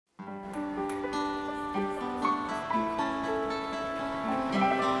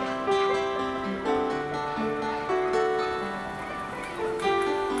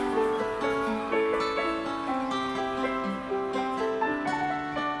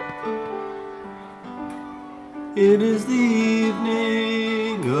It is the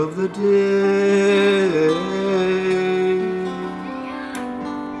evening of the day.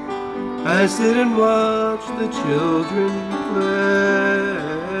 I sit and watch the children play.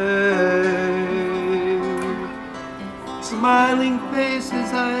 Smiling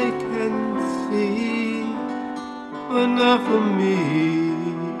faces I can see, but not for me.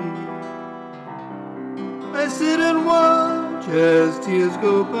 I sit and watch as tears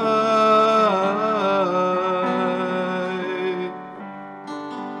go by.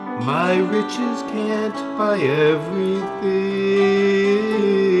 My riches can't buy everything.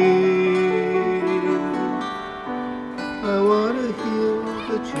 I want to hear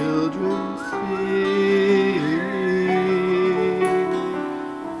the children sing.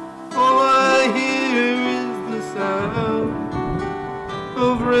 All I hear is the sound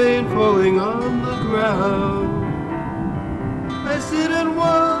of rain falling on the ground. I sit and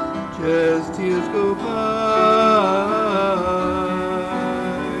watch as tears go by.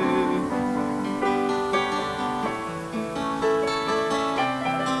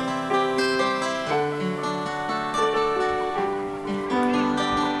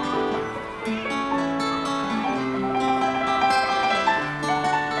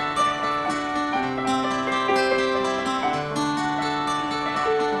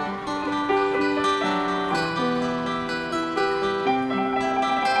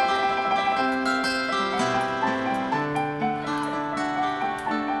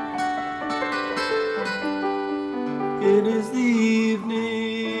 It is the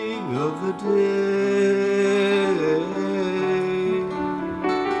evening of the day.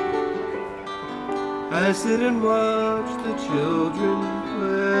 I sit and watch the children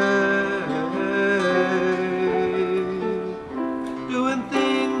play, doing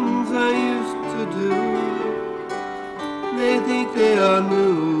things I used to do. They think they are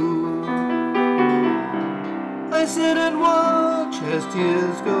new. I sit and watch as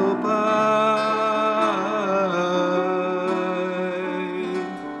tears go by.